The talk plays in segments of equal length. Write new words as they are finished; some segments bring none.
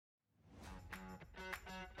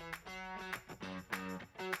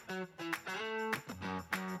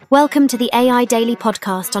Welcome to the AI Daily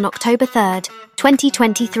Podcast on October 3rd,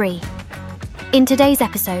 2023. In today's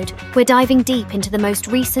episode, we're diving deep into the most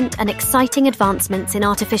recent and exciting advancements in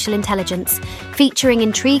artificial intelligence, featuring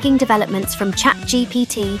intriguing developments from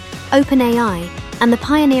ChatGPT, OpenAI, and the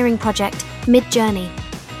pioneering project Midjourney.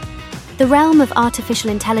 The realm of artificial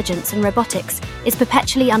intelligence and robotics is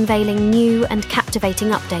perpetually unveiling new and captivating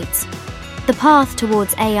updates. The path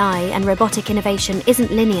towards AI and robotic innovation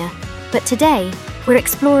isn't linear, but today, we're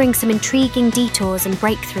exploring some intriguing detours and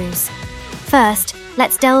breakthroughs. First,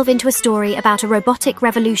 let's delve into a story about a robotic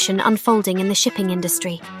revolution unfolding in the shipping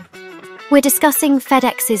industry. We're discussing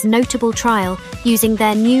FedEx's notable trial using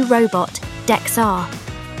their new robot, DexR.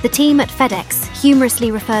 The team at FedEx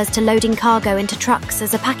humorously refers to loading cargo into trucks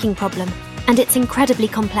as a packing problem, and it's incredibly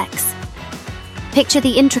complex. Picture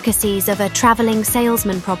the intricacies of a traveling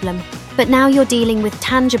salesman problem, but now you're dealing with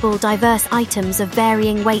tangible, diverse items of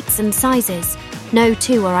varying weights and sizes. No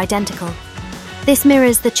two are identical. This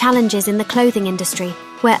mirrors the challenges in the clothing industry,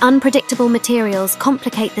 where unpredictable materials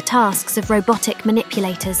complicate the tasks of robotic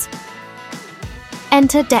manipulators.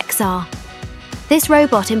 Enter DexR. This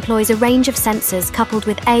robot employs a range of sensors coupled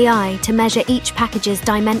with AI to measure each package's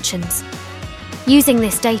dimensions. Using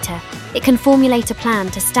this data, it can formulate a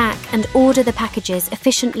plan to stack and order the packages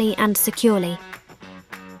efficiently and securely.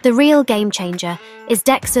 The real game changer is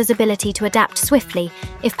DexR's ability to adapt swiftly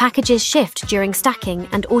if packages shift during stacking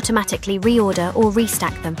and automatically reorder or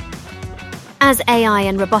restack them. As AI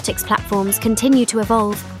and robotics platforms continue to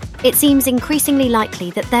evolve, it seems increasingly likely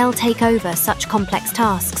that they'll take over such complex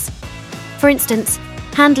tasks. For instance,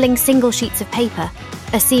 handling single sheets of paper,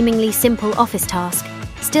 a seemingly simple office task,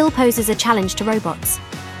 still poses a challenge to robots.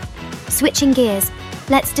 Switching gears,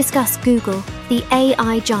 let's discuss Google, the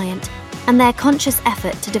AI giant, and their conscious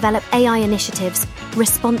effort to develop AI initiatives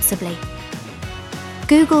responsibly.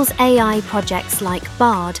 Google's AI projects like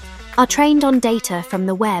Bard are trained on data from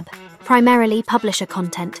the web, primarily publisher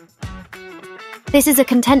content. This is a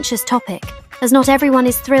contentious topic, as not everyone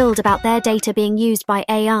is thrilled about their data being used by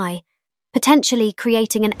AI, potentially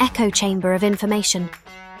creating an echo chamber of information.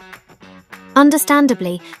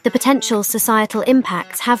 Understandably, the potential societal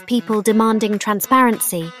impacts have people demanding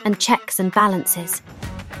transparency and checks and balances.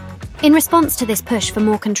 In response to this push for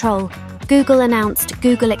more control, Google announced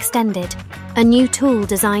Google Extended, a new tool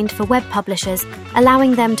designed for web publishers,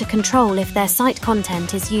 allowing them to control if their site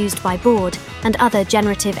content is used by Bard and other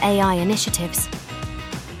generative AI initiatives.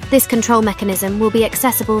 This control mechanism will be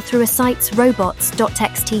accessible through a site's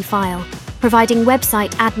robots.txt file, providing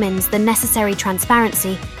website admins the necessary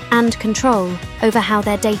transparency and control over how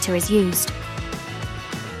their data is used.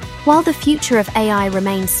 While the future of AI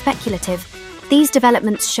remains speculative, these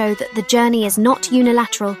developments show that the journey is not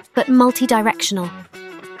unilateral but multi-directional.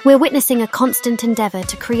 We're witnessing a constant endeavour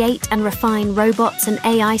to create and refine robots and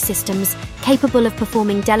AI systems capable of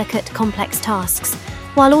performing delicate, complex tasks,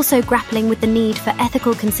 while also grappling with the need for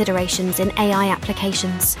ethical considerations in AI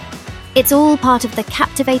applications. It's all part of the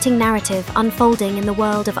captivating narrative unfolding in the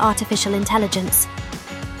world of artificial intelligence.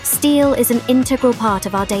 Steel is an integral part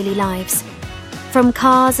of our daily lives. From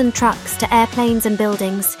cars and trucks to airplanes and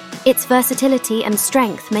buildings, its versatility and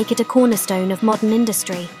strength make it a cornerstone of modern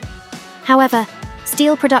industry. However,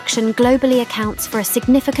 steel production globally accounts for a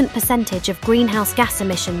significant percentage of greenhouse gas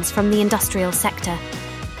emissions from the industrial sector.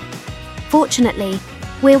 Fortunately,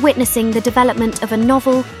 we're witnessing the development of a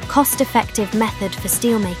novel, cost-effective method for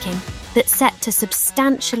steelmaking that's set to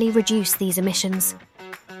substantially reduce these emissions.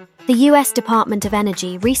 The US Department of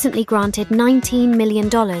Energy recently granted $19 million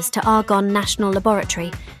to Argonne National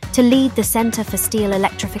Laboratory to lead the Center for Steel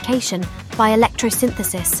Electrification by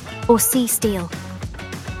Electrosynthesis, or C-Steel.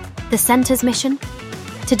 The center's mission?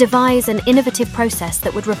 To devise an innovative process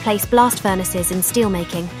that would replace blast furnaces in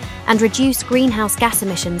steelmaking and reduce greenhouse gas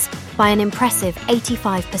emissions by an impressive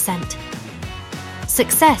 85%.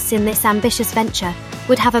 Success in this ambitious venture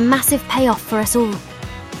would have a massive payoff for us all.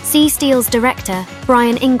 C-Steel's director,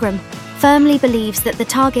 Brian Ingram, firmly believes that the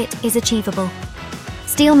target is achievable.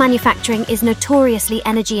 Steel manufacturing is notoriously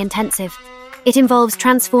energy-intensive. It involves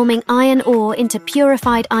transforming iron ore into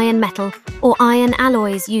purified iron metal or iron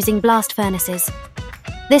alloys using blast furnaces.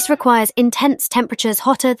 This requires intense temperatures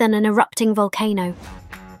hotter than an erupting volcano.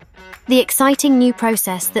 The exciting new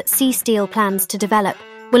process that C-Steel plans to develop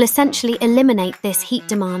will essentially eliminate this heat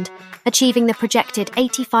demand, achieving the projected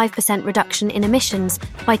 85% reduction in emissions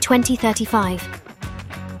by 2035.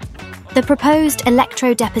 The proposed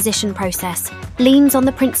electrodeposition process leans on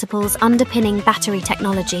the principles underpinning battery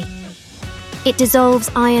technology. It dissolves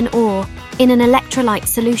iron ore in an electrolyte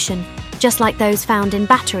solution, just like those found in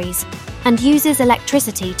batteries, and uses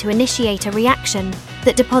electricity to initiate a reaction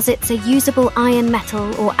that deposits a usable iron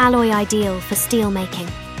metal or alloy ideal for steel making.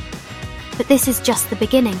 But this is just the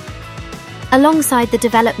beginning. Alongside the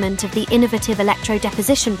development of the innovative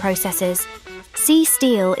electrodeposition processes, C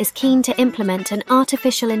Steel is keen to implement an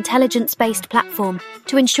artificial intelligence-based platform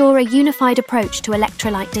to ensure a unified approach to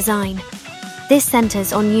electrolyte design. This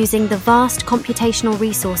centers on using the vast computational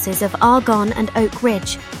resources of Argonne and Oak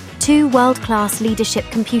Ridge, two world-class leadership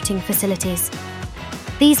computing facilities.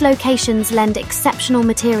 These locations lend exceptional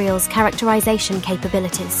materials characterization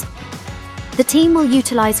capabilities. The team will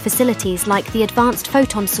utilize facilities like the Advanced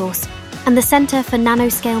Photon Source and the Center for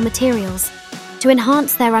Nanoscale Materials to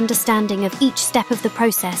enhance their understanding of each step of the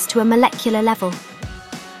process to a molecular level.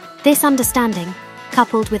 This understanding,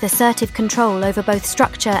 coupled with assertive control over both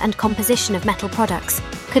structure and composition of metal products,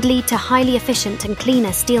 could lead to highly efficient and cleaner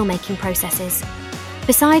steelmaking processes.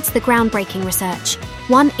 Besides the groundbreaking research,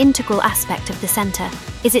 one integral aspect of the Center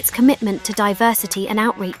is its commitment to diversity and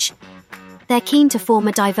outreach. They're keen to form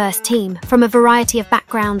a diverse team from a variety of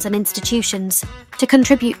backgrounds and institutions to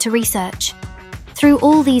contribute to research. Through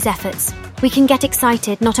all these efforts, we can get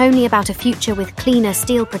excited not only about a future with cleaner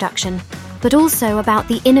steel production, but also about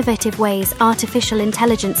the innovative ways artificial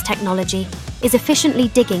intelligence technology is efficiently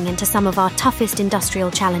digging into some of our toughest industrial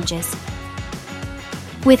challenges.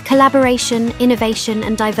 With collaboration, innovation,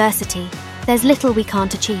 and diversity, there's little we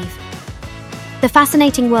can't achieve. The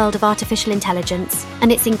fascinating world of artificial intelligence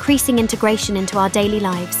and its increasing integration into our daily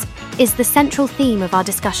lives is the central theme of our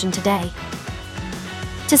discussion today.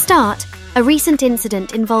 To start, a recent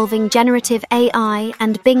incident involving generative AI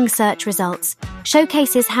and Bing search results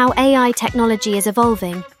showcases how AI technology is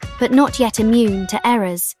evolving, but not yet immune to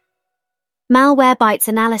errors. Malwarebytes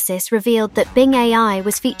analysis revealed that Bing AI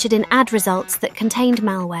was featured in ad results that contained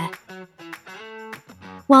malware.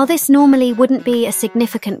 While this normally wouldn't be a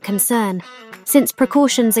significant concern, since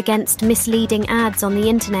precautions against misleading ads on the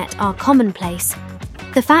internet are commonplace,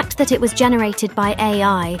 the fact that it was generated by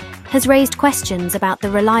AI has raised questions about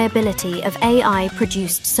the reliability of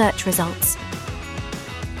AI-produced search results.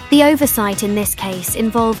 The oversight in this case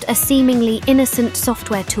involved a seemingly innocent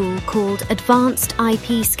software tool called Advanced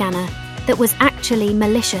IP Scanner that was actually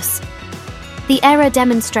malicious. The error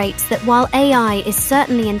demonstrates that while AI is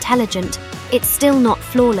certainly intelligent, it's still not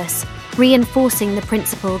flawless, reinforcing the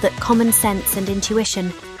principle that common sense and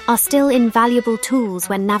intuition are still invaluable tools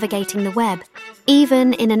when navigating the web,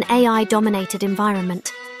 even in an AI-dominated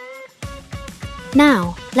environment.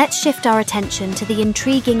 Now, let's shift our attention to the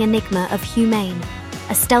intriguing enigma of Humane,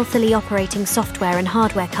 a stealthily operating software and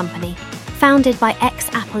hardware company founded by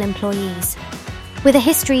ex-Apple employees. With a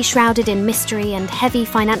history shrouded in mystery and heavy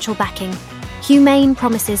financial backing, Humane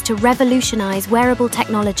promises to revolutionize wearable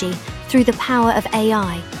technology through the power of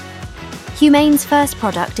AI. Humane's first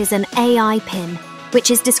product is an AI pin,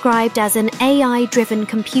 which is described as an AI-driven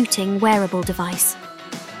computing wearable device.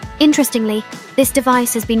 Interestingly, this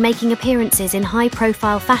device has been making appearances in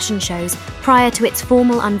high-profile fashion shows prior to its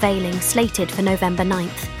formal unveiling slated for November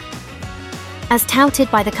 9th. As touted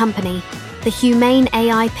by the company, the Humane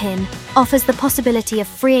AI pin offers the possibility of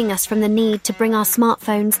freeing us from the need to bring our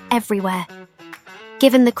smartphones everywhere.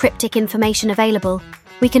 Given the cryptic information available,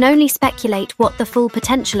 we can only speculate what the full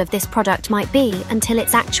potential of this product might be until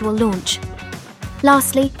its actual launch.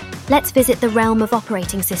 Lastly, let's visit the realm of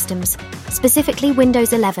operating systems, specifically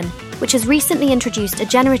Windows 11, which has recently introduced a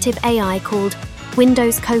generative AI called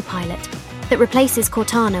Windows Copilot that replaces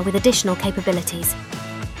Cortana with additional capabilities.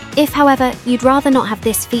 If, however, you'd rather not have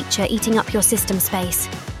this feature eating up your system space,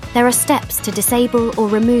 there are steps to disable or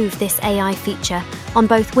remove this AI feature on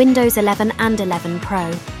both Windows 11 and 11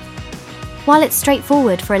 Pro. While it's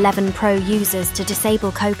straightforward for 11 Pro users to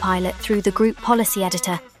disable Copilot through the Group Policy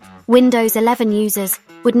Editor, Windows 11 users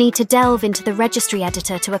would need to delve into the Registry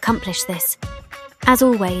Editor to accomplish this. As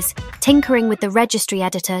always, tinkering with the Registry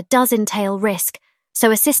Editor does entail risk,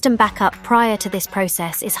 so a system backup prior to this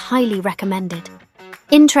process is highly recommended.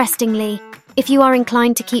 Interestingly, if you are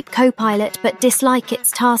inclined to keep Copilot but dislike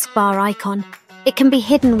its taskbar icon, it can be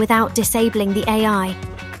hidden without disabling the AI,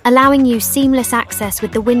 allowing you seamless access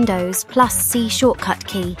with the Windows plus C shortcut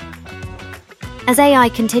key. As AI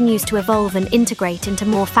continues to evolve and integrate into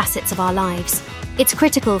more facets of our lives, it's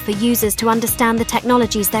critical for users to understand the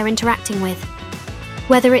technologies they're interacting with.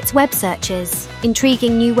 Whether it's web searches,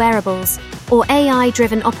 intriguing new wearables, or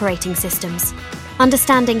AI-driven operating systems,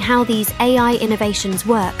 understanding how these AI innovations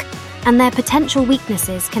work and their potential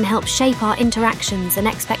weaknesses can help shape our interactions and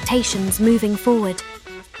expectations moving forward.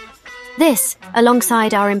 This,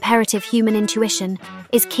 alongside our imperative human intuition,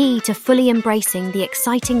 is key to fully embracing the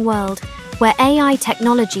exciting world where AI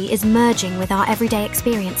technology is merging with our everyday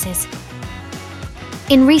experiences.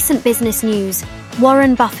 In recent business news,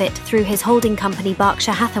 Warren Buffett, through his holding company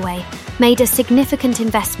Berkshire Hathaway, made a significant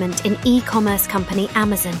investment in e-commerce company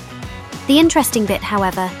Amazon. The interesting bit,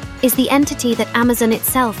 however, is the entity that Amazon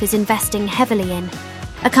itself is investing heavily in,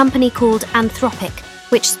 a company called Anthropic,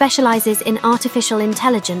 which specializes in artificial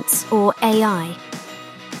intelligence, or AI.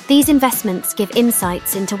 These investments give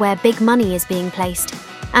insights into where big money is being placed,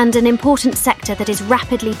 and an important sector that is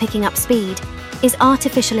rapidly picking up speed is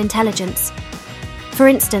artificial intelligence. For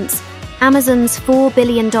instance, Amazon's $4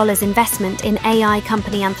 billion investment in AI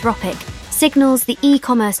company Anthropic signals the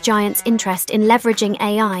e-commerce giant's interest in leveraging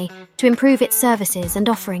AI to improve its services and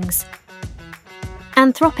offerings.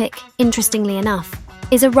 Anthropic, interestingly enough,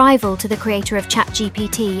 is a rival to the creator of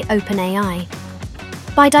ChatGPT, OpenAI.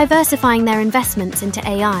 By diversifying their investments into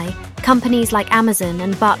AI, companies like Amazon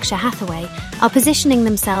and Berkshire Hathaway are positioning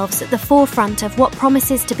themselves at the forefront of what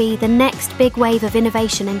promises to be the next big wave of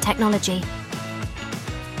innovation in technology.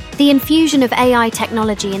 The infusion of AI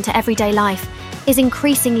technology into everyday life is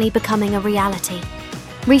increasingly becoming a reality.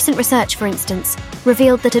 Recent research, for instance,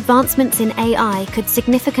 revealed that advancements in AI could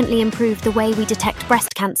significantly improve the way we detect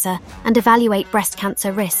breast cancer and evaluate breast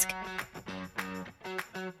cancer risk.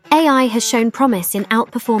 AI has shown promise in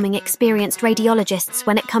outperforming experienced radiologists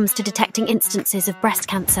when it comes to detecting instances of breast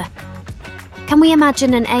cancer. Can we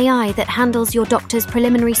imagine an AI that handles your doctor's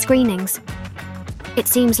preliminary screenings? It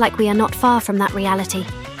seems like we are not far from that reality.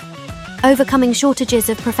 Overcoming shortages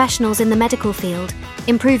of professionals in the medical field,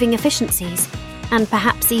 improving efficiencies, and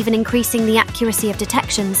perhaps even increasing the accuracy of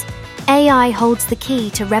detections, AI holds the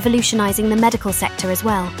key to revolutionizing the medical sector as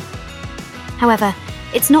well. However,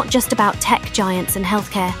 it's not just about tech giants and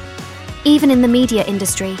healthcare. Even in the media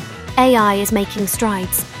industry, AI is making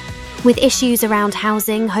strides. With issues around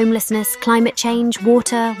housing, homelessness, climate change,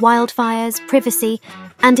 water, wildfires, privacy,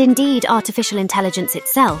 and indeed artificial intelligence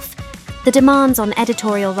itself, the demands on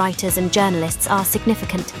editorial writers and journalists are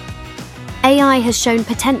significant. AI has shown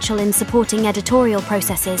potential in supporting editorial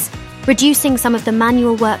processes, reducing some of the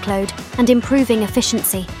manual workload and improving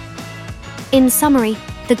efficiency. In summary,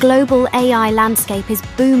 the global AI landscape is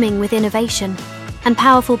booming with innovation, and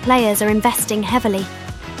powerful players are investing heavily.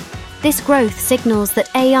 This growth signals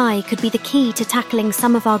that AI could be the key to tackling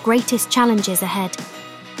some of our greatest challenges ahead,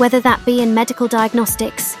 whether that be in medical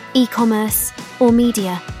diagnostics, e-commerce, or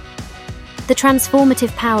media. The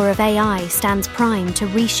transformative power of AI stands primed to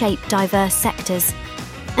reshape diverse sectors,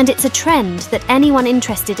 and it's a trend that anyone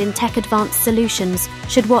interested in tech-advanced solutions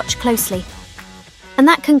should watch closely. And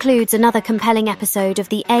that concludes another compelling episode of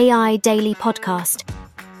the AI Daily Podcast.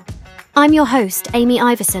 I'm your host, Amy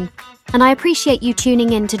Iverson, and I appreciate you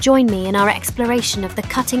tuning in to join me in our exploration of the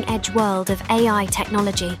cutting-edge world of AI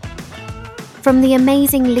technology. From the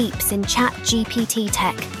amazing leaps in ChatGPT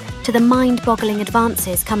tech to the mind-boggling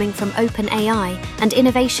advances coming from OpenAI and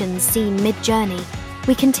innovations seen mid-journey,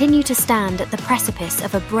 we continue to stand at the precipice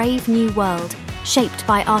of a brave new world shaped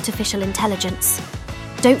by artificial intelligence.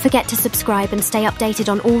 Don't forget to subscribe and stay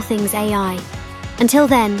updated on all things AI. Until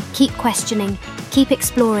then, keep questioning, keep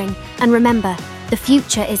exploring, and remember, the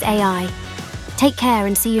future is AI. Take care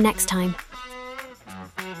and see you next time.